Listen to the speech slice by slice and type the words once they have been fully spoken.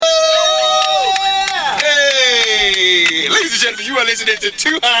are listening to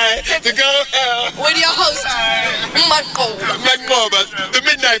Too High to Go Hell with your host, Michael McMorba, the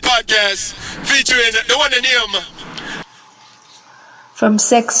Midnight Podcast, featuring the one and him. From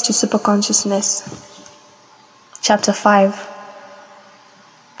Sex to Superconsciousness. Chapter 5.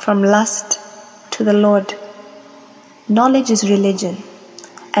 From Lust to the Lord. Knowledge is religion,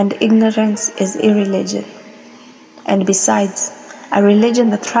 and ignorance is irreligion. And besides, a religion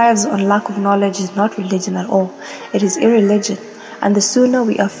that thrives on lack of knowledge is not religion at all. It is irreligion, and the sooner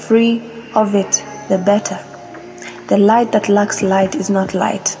we are free of it, the better. The light that lacks light is not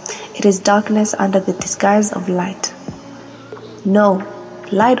light. It is darkness under the disguise of light. No,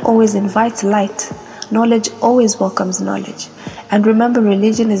 light always invites light. Knowledge always welcomes knowledge. And remember,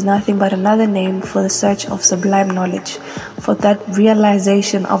 religion is nothing but another name for the search of sublime knowledge, for that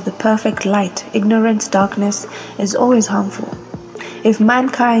realization of the perfect light. Ignorance, darkness is always harmful. If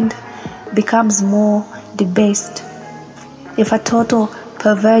mankind becomes more debased, if a total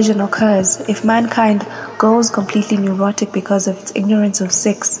perversion occurs, if mankind goes completely neurotic because of its ignorance of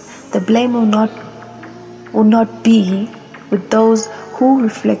sex, the blame will not be with those who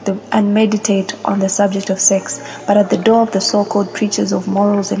reflect and meditate on the subject of sex, but at the door of the so-called preachers of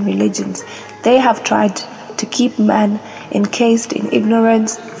morals and religions. They have tried to keep man encased in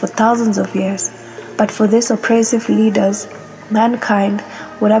ignorance for thousands of years. But for these oppressive leaders, mankind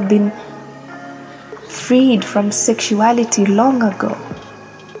would have been freed from sexuality long ago.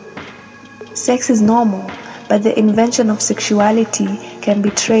 Sex is normal, but the invention of sexuality can be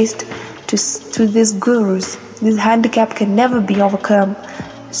traced to these gurus. This handicap can never be overcome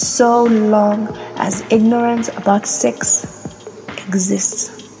so long as ignorance about sex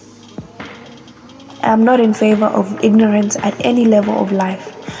exists. I am not in favor of ignorance at any level of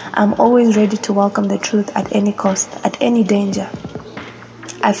life. I am always ready to welcome the truth at any cost, at any danger.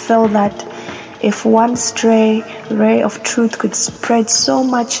 I felt that if one stray ray of truth could spread so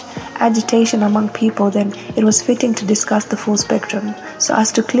much agitation among people, then it was fitting to discuss the full spectrum, so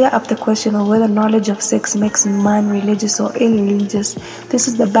as to clear up the question of whether knowledge of sex makes man religious or irreligious. This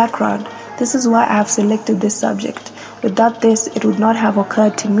is the background. This is why I have selected this subject. Without this, it would not have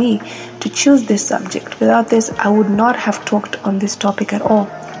occurred to me to choose this subject. Without this, I would not have talked on this topic at all.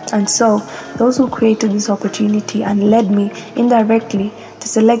 And so, those who created this opportunity and led me indirectly to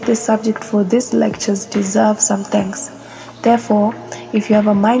select this subject for these lectures deserve some thanks. Therefore, if you have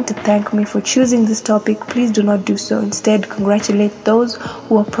a mind to thank me for choosing this topic, please do not do so. Instead, congratulate those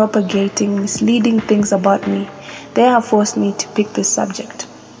who are propagating misleading things about me. They have forced me to pick this subject.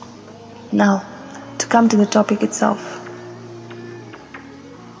 Now, to come to the topic itself.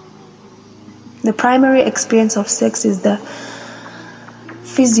 The primary experience of sex is the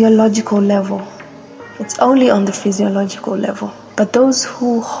physiological level. It's only on the physiological level. But those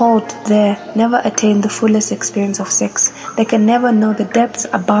who halt there never attain the fullest experience of sex. They can never know the depths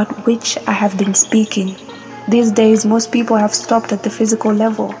about which I have been speaking. These days, most people have stopped at the physical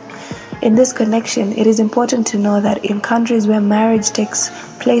level. In this connection, it is important to know that in countries where marriage takes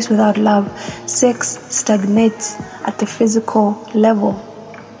place without love, sex stagnates at the physical level.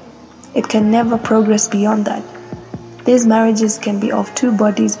 It can never progress beyond that. These marriages can be of two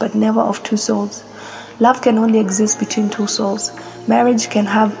bodies but never of two souls. Love can only exist between two souls. Marriage can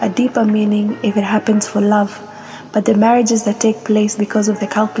have a deeper meaning if it happens for love, but the marriages that take place because of the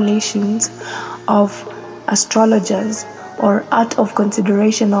calculations of astrologers or out of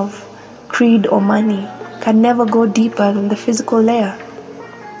consideration of creed or money can never go deeper than the physical layer.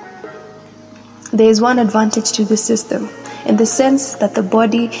 There is one advantage to this system, in the sense that the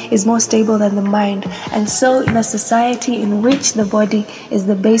body is more stable than the mind, and so in a society in which the body is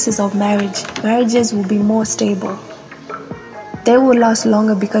the basis of marriage, marriages will be more stable. They will last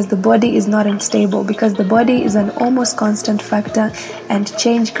longer because the body is not unstable, because the body is an almost constant factor and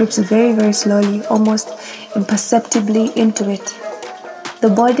change creeps very, very slowly, almost imperceptibly into it. The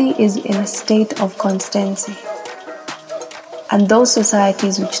body is in a state of constancy. And those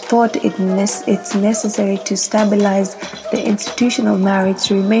societies which thought it's necessary to stabilize the institution of marriage,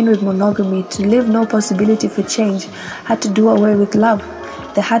 to remain with monogamy, to leave no possibility for change, had to do away with love.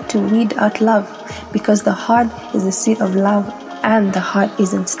 They had to weed out love, because the heart is the seat of love and the heart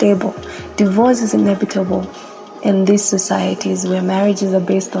is unstable. Divorce is inevitable in these societies where marriages are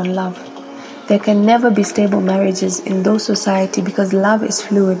based on love. There can never be stable marriages in those societies because love is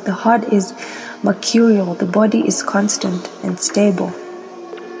fluid, the heart is mercurial, the body is constant and stable.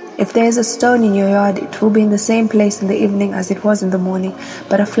 If there is a stone in your yard, it will be in the same place in the evening as it was in the morning.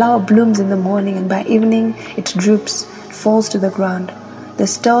 But a flower blooms in the morning and by evening it droops, falls to the ground. The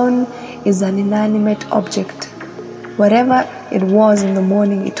stone is an inanimate object. Whatever it was in the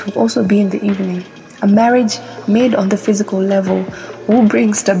morning, it will also be in the evening. A marriage made on the physical level will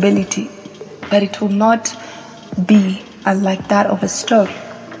bring stability, but it will not be unlike that of a stone.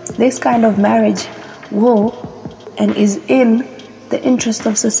 This kind of marriage will and is in the interest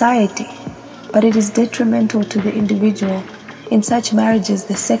of society, but it is detrimental to the individual. In such marriages,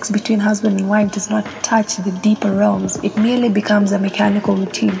 the sex between husband and wife does not touch the deeper realms. It merely becomes a mechanical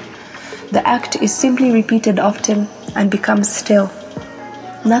routine. The act is simply repeated often and becomes stale.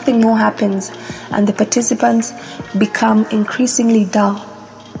 Nothing more happens, and the participants become increasingly dull.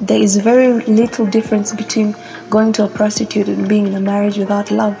 There is very little difference between going to a prostitute and being in a marriage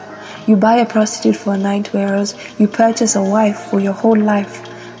without love. You buy a prostitute for a night, whereas you purchase a wife for your whole life.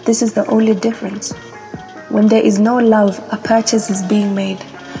 This is the only difference. When there is no love, a purchase is being made,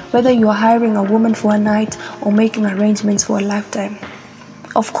 whether you are hiring a woman for a night or making arrangements for a lifetime.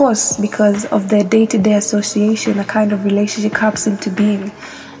 Of course, because of their day-to-day association, a kind of relationship comes into being,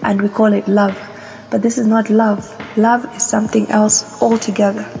 and we call it love. But this is not love. Love is something else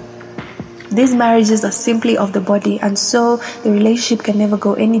altogether. These marriages are simply of the body, and so the relationship can never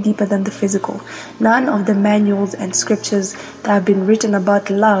go any deeper than the physical. None of the manuals and scriptures that have been written about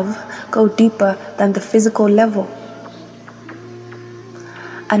love go deeper than the physical level.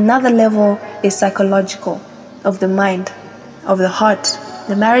 Another level is psychological, of the mind, of the heart.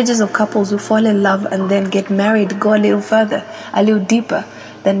 The marriages of couples who fall in love and then get married go a little further, a little deeper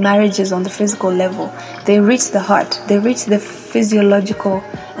than marriages on the physical level. They reach the heart, they reach the physiological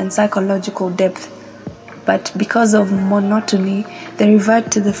and psychological depth. But because of monotony, they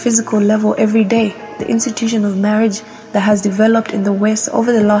revert to the physical level every day. The institution of marriage that has developed in the West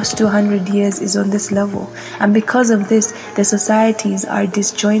over the last 200 years is on this level. And because of this, the societies are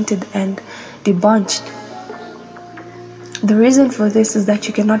disjointed and debauched. The reason for this is that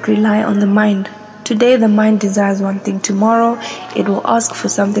you cannot rely on the mind. Today the mind desires one thing, tomorrow it will ask for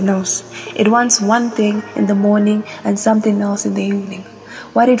something else. It wants one thing in the morning and something else in the evening.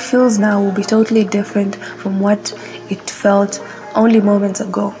 What it feels now will be totally different from what it felt only moments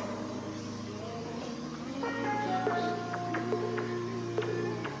ago.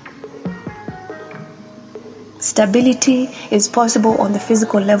 Stability is possible on the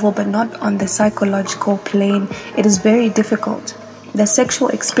physical level, but not on the psychological plane. It is very difficult. The sexual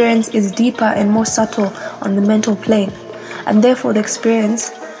experience is deeper and more subtle on the mental plane, and therefore the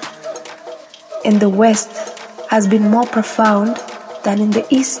experience in the West has been more profound than in the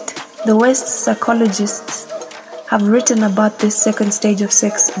East. The West psychologists have written about this second stage of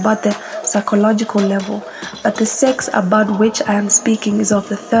sex, about the psychological level, but the sex about which I am speaking is of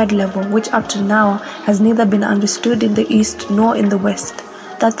the third level, which up to now has neither been understood in the East nor in the West.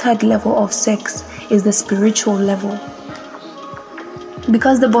 That third level of sex is the spiritual level.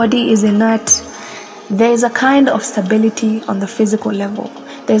 Because the body is inert, there is a kind of stability on the physical level.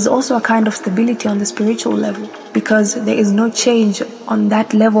 There is also a kind of stability on the spiritual level, because there is no change on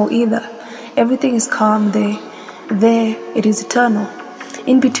that level either. Everything is calm there. There, it is eternal.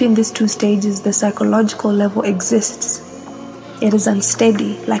 In between these two stages, the psychological level exists. It is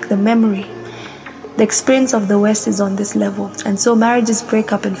unsteady, like the memory. The experience of the West is on this level, and so marriages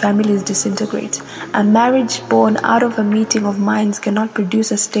break up and families disintegrate. A marriage born out of a meeting of minds cannot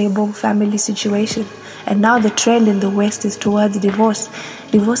produce a stable family situation. And now the trend in the West is towards divorce.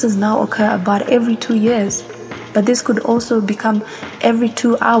 Divorces now occur about every 2 years, but this could also become every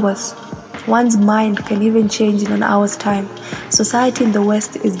 2 hours. One's mind can even change in an hour's time. Society in the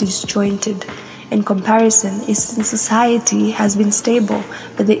West is disjointed. In comparison, Eastern society has been stable,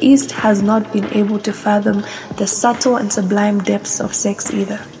 but the East has not been able to fathom the subtle and sublime depths of sex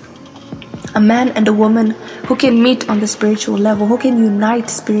either. A man and a woman who can meet on the spiritual level, who can unite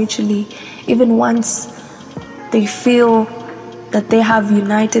spiritually, even once they feel that they have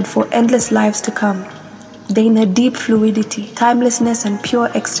united for endless lives to come. They in a deep fluidity, timelessness and pure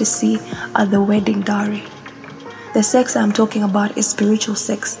ecstasy are the wedding dowry. The sex I'm talking about is spiritual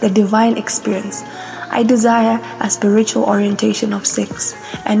sex, the divine experience. I desire a spiritual orientation of sex.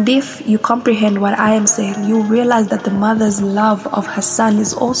 And if you comprehend what I am saying, you realize that the mother's love of her son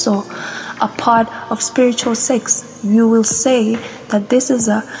is also a part of spiritual sex. You will say that this is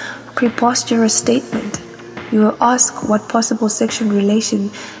a preposterous statement. You will ask what possible sexual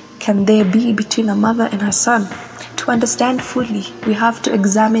relation can there be between a mother and her son. To understand fully, we have to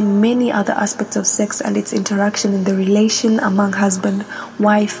examine many other aspects of sex and its interaction in the relation among husband,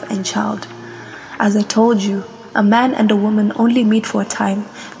 wife, and child. As I told you, a man and a woman only meet for a time.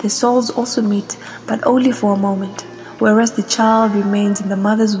 Their souls also meet, but only for a moment, whereas the child remains in the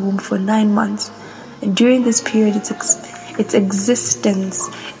mother's womb for 9 months. And during this period, its existence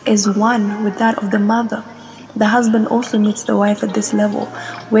is one with that of the mother. The husband also meets the wife at this level,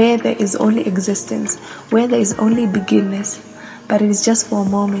 where there is only existence, where there is only beginness, but it is just for a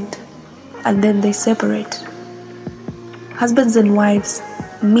moment, and then they separate. Husbands and wives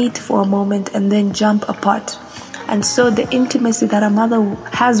meet for a moment and then jump apart. And so the intimacy that a mother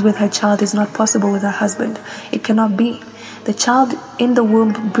has with her child is not possible with her husband. It cannot be. The child in the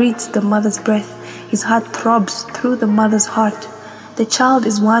womb breathes the mother's breath. His heart throbs through the mother's heart. The child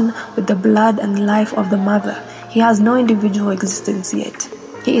is one with the blood and life of the mother. He has no individual existence yet.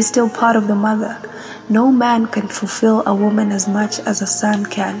 He is still part of the mother. No man can fulfill a woman as much as a son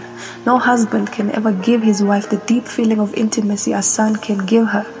can. No husband can ever give his wife the deep feeling of intimacy a son can give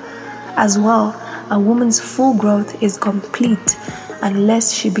her. As well, a woman's full growth is complete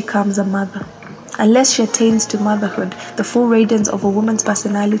unless she becomes a mother. Unless she attains to motherhood, the full radiance of a woman's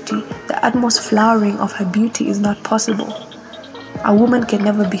personality, the utmost flowering of her beauty is not possible. A woman can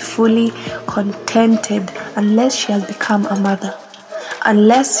never be fully contented unless she has become a mother,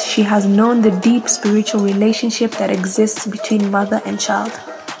 unless she has known the deep spiritual relationship that exists between mother and child.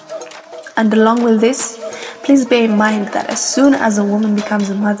 And along with this, please bear in mind that as soon as a woman becomes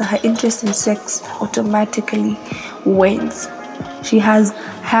a mother, her interest in sex automatically wanes. She has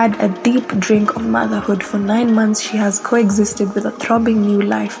had a deep drink of motherhood. For 9 months, she has coexisted with a throbbing new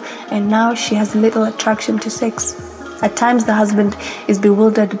life, and now she has little attraction to sex. At times, the husband is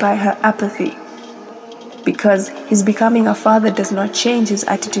bewildered by her apathy, because his becoming a father does not change his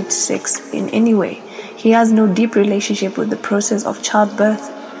attitude to sex in any way. He has no deep relationship with the process of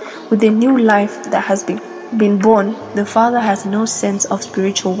childbirth. With the new life that has been born, the father has no sense of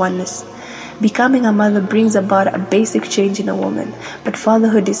spiritual oneness. Becoming a mother brings about a basic change in a woman, but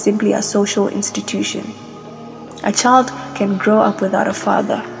fatherhood is simply a social institution. A child can grow up without a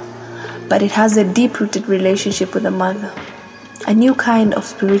father, but it has a deep-rooted relationship with a mother. A new kind of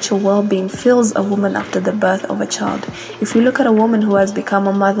spiritual well-being fills a woman after the birth of a child. If you look at a woman who has become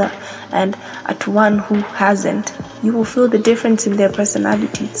a mother and at one who hasn't, you will feel the difference in their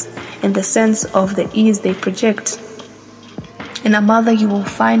personalities, in the sense of the ease they project. In a mother, you will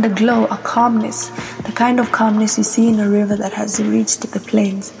find a glow, a calmness, the kind of calmness you see in a river that has reached the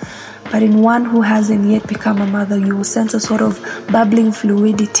plains. But in one who hasn't yet become a mother, you will sense a sort of bubbling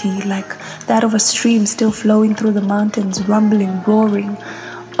fluidity, like that of a stream still flowing through the mountains, rumbling, roaring,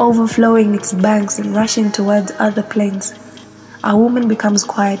 overflowing its banks and rushing towards other plains. A woman becomes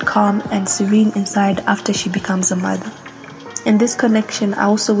quiet, calm, and serene inside after she becomes a mother. In this connection, I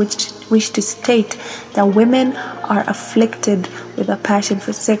also wish to state that women are afflicted with a passion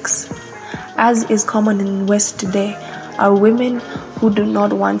for sex. As is common in the West today, are women who do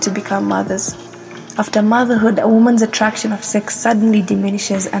not want to become mothers. After motherhood, a woman's attraction of sex suddenly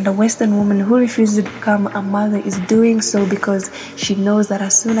diminishes, and a Western woman who refuses to become a mother is doing so because she knows that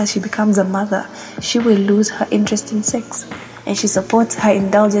as soon as she becomes a mother, she will lose her interest in sex, and she supports her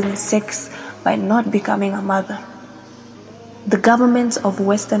indulgence in sex by not becoming a mother. The governments of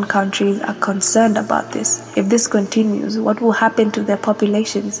Western countries are concerned about this. If this continues, what will happen to their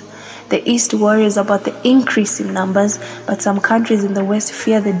populations? The East worries about the increase in numbers, but some countries in the West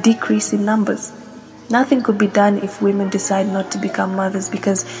fear the decrease in numbers. Nothing could be done if women decide not to become mothers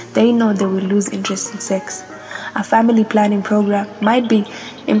because they know they will lose interest in sex. A family planning program might be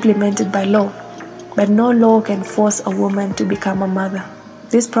implemented by law, but no law can force a woman to become a mother.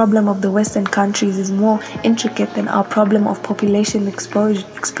 This problem of the Western countries is more intricate than our problem of population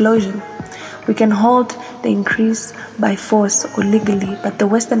explosion. We can halt the increase by force or legally, but the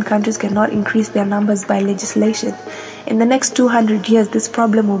Western countries cannot increase their numbers by legislation. In the next 200 years, this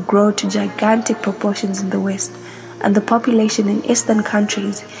problem will grow to gigantic proportions in the West, and the population in Eastern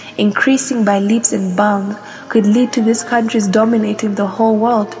countries, increasing by leaps and bounds, could lead to these countries dominating the whole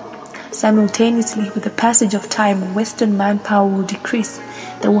world. Simultaneously, with the passage of time, Western manpower will decrease.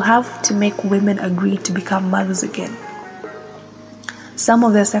 They will have to make women agree to become mothers again. Some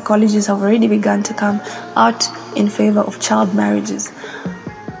of the psychologists have already begun to come out in favor of child marriages.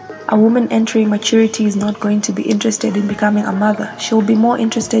 A woman entering maturity is not going to be interested in becoming a mother. She will be more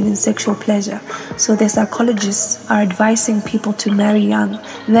interested in sexual pleasure. So the psychologists are advising people to marry young.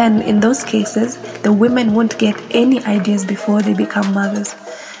 Then, in those cases, the women won't get any ideas before they become mothers.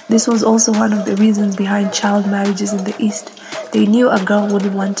 This was also one of the reasons behind child marriages in the East. They knew a girl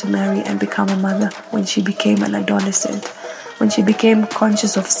wouldn't want to marry and become a mother when she became an adolescent, when she became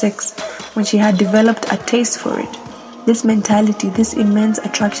conscious of sex, when she had developed a taste for it. This mentality, this immense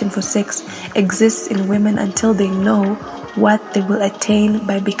attraction for sex, exists in women until they know what they will attain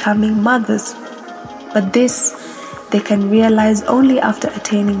by becoming mothers. But this they can realize only after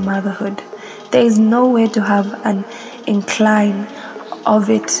attaining motherhood. There is no way to have an incline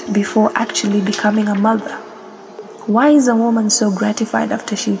of it before actually becoming a mother. Why is a woman so gratified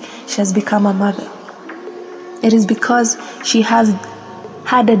after she has become a mother? It is because she has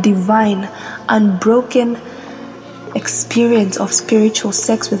had a divine, unbroken experience of spiritual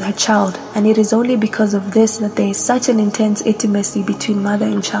sex with her child, and it is only because of this that there is such an intense intimacy between mother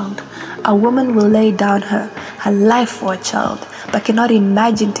and child. A woman will lay down her life for a child, but cannot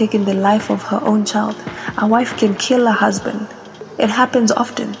imagine taking the life of her own child. A wife can kill her husband. It happens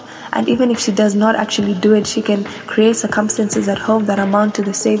often, and even if she does not actually do it, she can create circumstances at home that amount to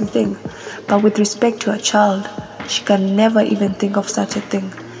the same thing. But with respect to a child, she can never even think of such a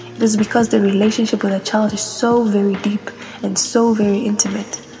thing. It is because the relationship with a child is so very deep and so very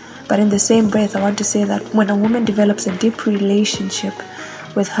intimate. But in the same breath, I want to say that when a woman develops a deep relationship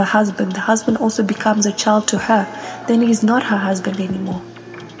with her husband, the husband also becomes a child to her. Then he is not her husband anymore.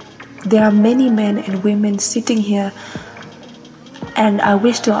 There are many men and women sitting here, and I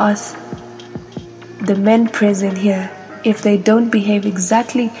wish to ask the men present here if they don't behave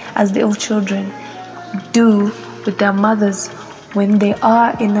exactly as the old children do with their mothers when they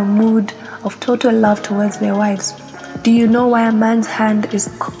are in a mood of total love towards their wives. Do you know why a man's hand is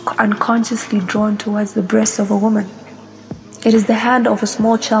unconsciously drawn towards the breasts of a woman? It is the hand of a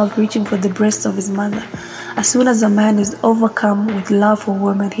small child reaching for the breasts of his mother. As soon as a man is overcome with love for a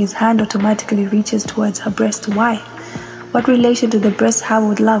woman, his hand automatically reaches towards her breast. Why? What relation do the breasts have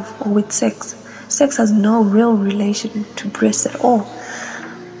with love or with sex? Sex has no real relation to breasts at all.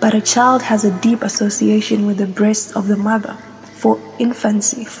 But a child has a deep association with the breasts of the mother. From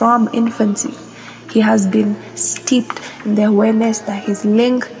infancy, he has been steeped in the awareness that his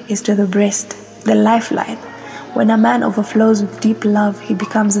link is to the breast, the lifeline. When a man overflows with deep love, he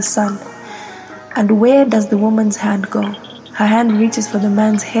becomes a son. And where does the woman's hand go? Her hand reaches for the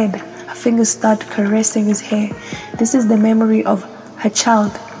man's head. Her fingers start caressing his hair. This is the memory of her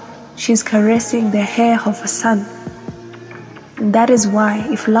child. She is caressing the hair of her son. And that is why,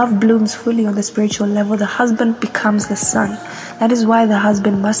 if love blooms fully on the spiritual level, the husband becomes the son. That is why the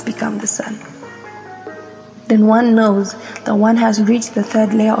husband must become the son. Then one knows that one has reached the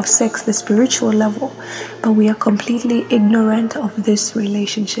third layer of sex, the spiritual level, but we are completely ignorant of this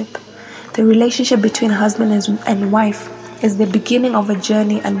relationship. The relationship between husband and wife is the beginning of a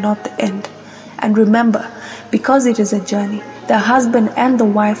journey and not the end. And remember, because it is a journey, the husband and the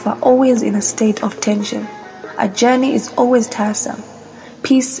wife are always in a state of tension. A journey is always tiresome.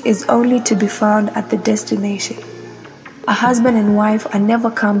 Peace is only to be found at the destination. A husband and wife are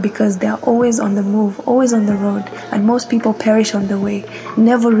never calm because they are always on the move, always on the road, and most people perish on the way,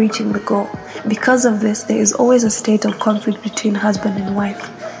 never reaching the goal. Because of this, there is always a state of conflict between husband and wife.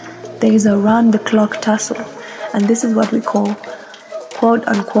 There is a round-the-clock tussle, and this is what we call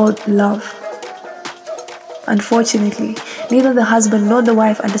quote-unquote love. Unfortunately, neither the husband nor the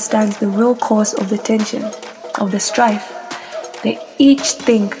wife understands the real cause of the tension, of the strife. They each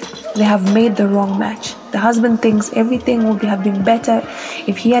think they have made the wrong match. The husband thinks everything would have been better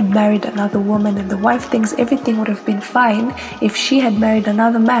if he had married another woman, and the wife thinks everything would have been fine if she had married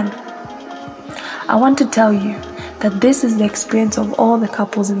another man. I want to tell you that this is the experience of all the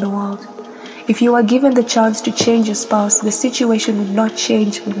couples in the world. If you are given the chance to change your spouse, the situation would not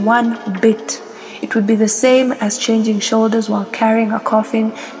change one bit. It would be the same as changing shoulders while carrying a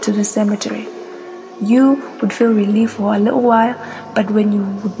coffin to the cemetery. You would feel relief for a little while, but when you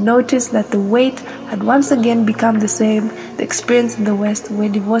would notice that the weight had once again become the same, the experience in the West, where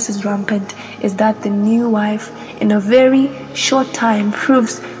divorce is rampant, is that the new wife, in a very short time,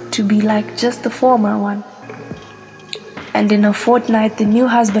 proves to be like just the former one. And in a fortnight, the new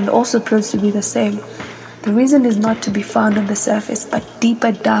husband also proves to be the same. The reason is not to be found on the surface, but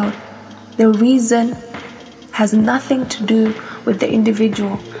deeper down. The reason has nothing to do with the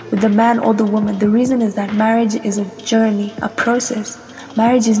individual, with the man or the woman. The reason is that marriage is a journey, a process.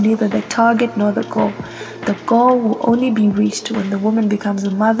 Marriage is neither the target nor the goal. The goal will only be reached when the woman becomes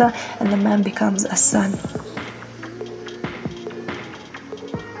a mother and the man becomes a son.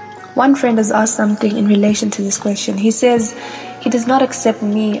 One friend has asked something in relation to this question. He says he does not accept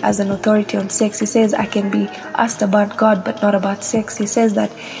me as an authority on sex. He says I can be asked about God but not about sex. He says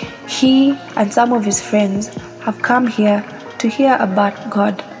that he and some of his friends have come here to hear about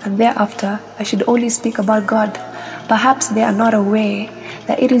God, and thereafter I should only speak about God. Perhaps they are not aware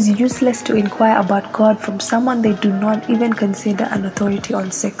that it is useless to inquire about God from someone they do not even consider an authority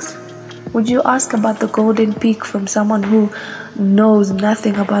on sex. Would you ask about the golden peak from someone who knows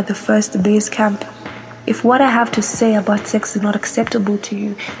nothing about the first base camp? If what I have to say about sex is not acceptable to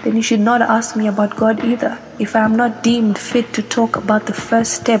you, then you should not ask me about God either. If I am not deemed fit to talk about the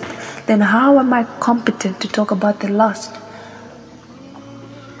first step, then how am I competent to talk about the last?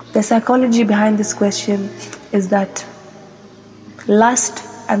 The psychology behind this question is that lust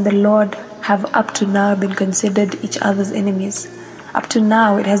and the Lord have up to now been considered each other's enemies. Up to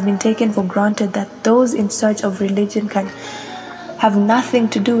now, it has been taken for granted that those in search of religion can have nothing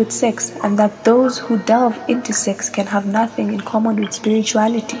to do with sex, and that those who delve into sex can have nothing in common with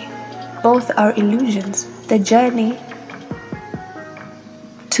spirituality. Both are illusions. The journey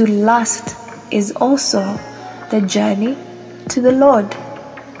to lust is also the journey to the Lord.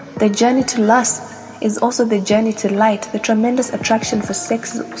 The journey to lust is also the journey to light. The tremendous attraction for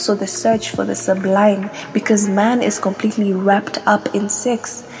sex is also the search for the sublime, because man is completely wrapped up in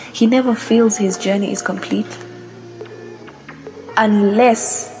sex. He never feels his journey is complete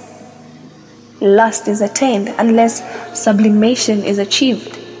unless lust is attained, unless sublimation is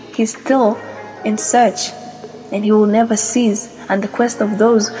achieved. He's still in search, and he will never cease. And the quest of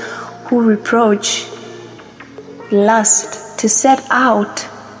those who reproach lust to set out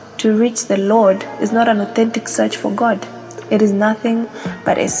to reach the Lord is not an authentic search for God. It is nothing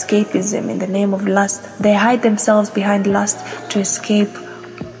but escapism in the name of lust. They hide themselves behind lust to escape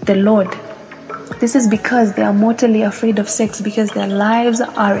the Lord. This is because they are mortally afraid of sex, because their lives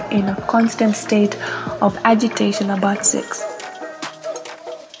are in a constant state of agitation about sex.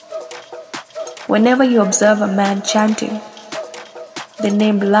 Whenever you observe a man chanting the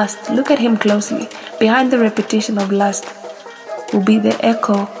name lust, look at him closely. Behind the repetition of lust will be the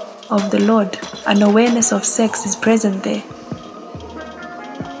echo of the Lord. An awareness of sex is present there.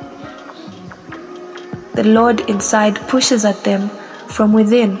 The Lord inside pushes at them from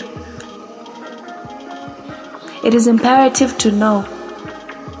within. It is imperative to know,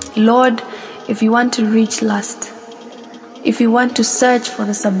 Lord, if you want to reach lust, if you want to search for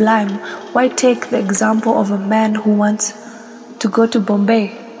the sublime, why take the example of a man who wants to go to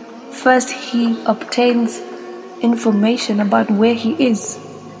Bombay? First, he obtains information about where he is.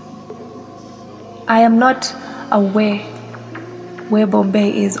 I am not aware where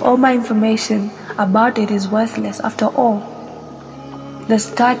Bombay is. All my information about it is worthless. After all, the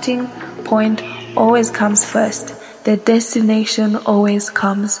starting point always comes first. The destination always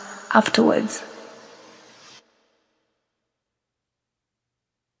comes afterwards.